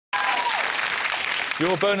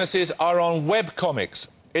Your bonuses are on Webcomics.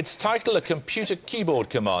 Its title, a computer keyboard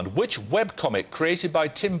command. Which webcomic created by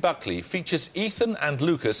Tim Buckley features Ethan and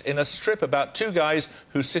Lucas in a strip about two guys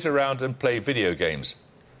who sit around and play video games?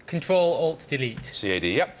 Control-Alt-Delete. CAD,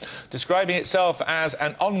 yep. Describing itself as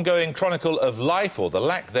an ongoing chronicle of life, or the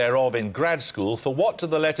lack thereof, in grad school. For what do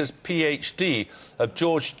the letters PhD of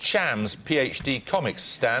George Cham's PhD comics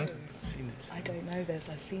stand? I don't know this.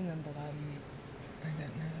 I've seen them, but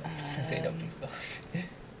Say Doctor.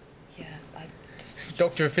 yeah,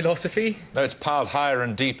 Doctor of Philosophy? No, it's piled higher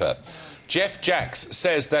and deeper. Jeff Jacks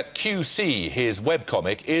says that QC, his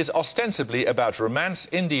webcomic, is ostensibly about romance,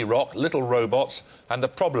 indie rock, little robots and the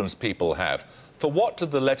problems people have. For what do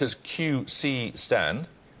the letters QC stand?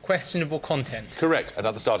 Questionable content. Correct.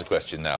 Another starter question now.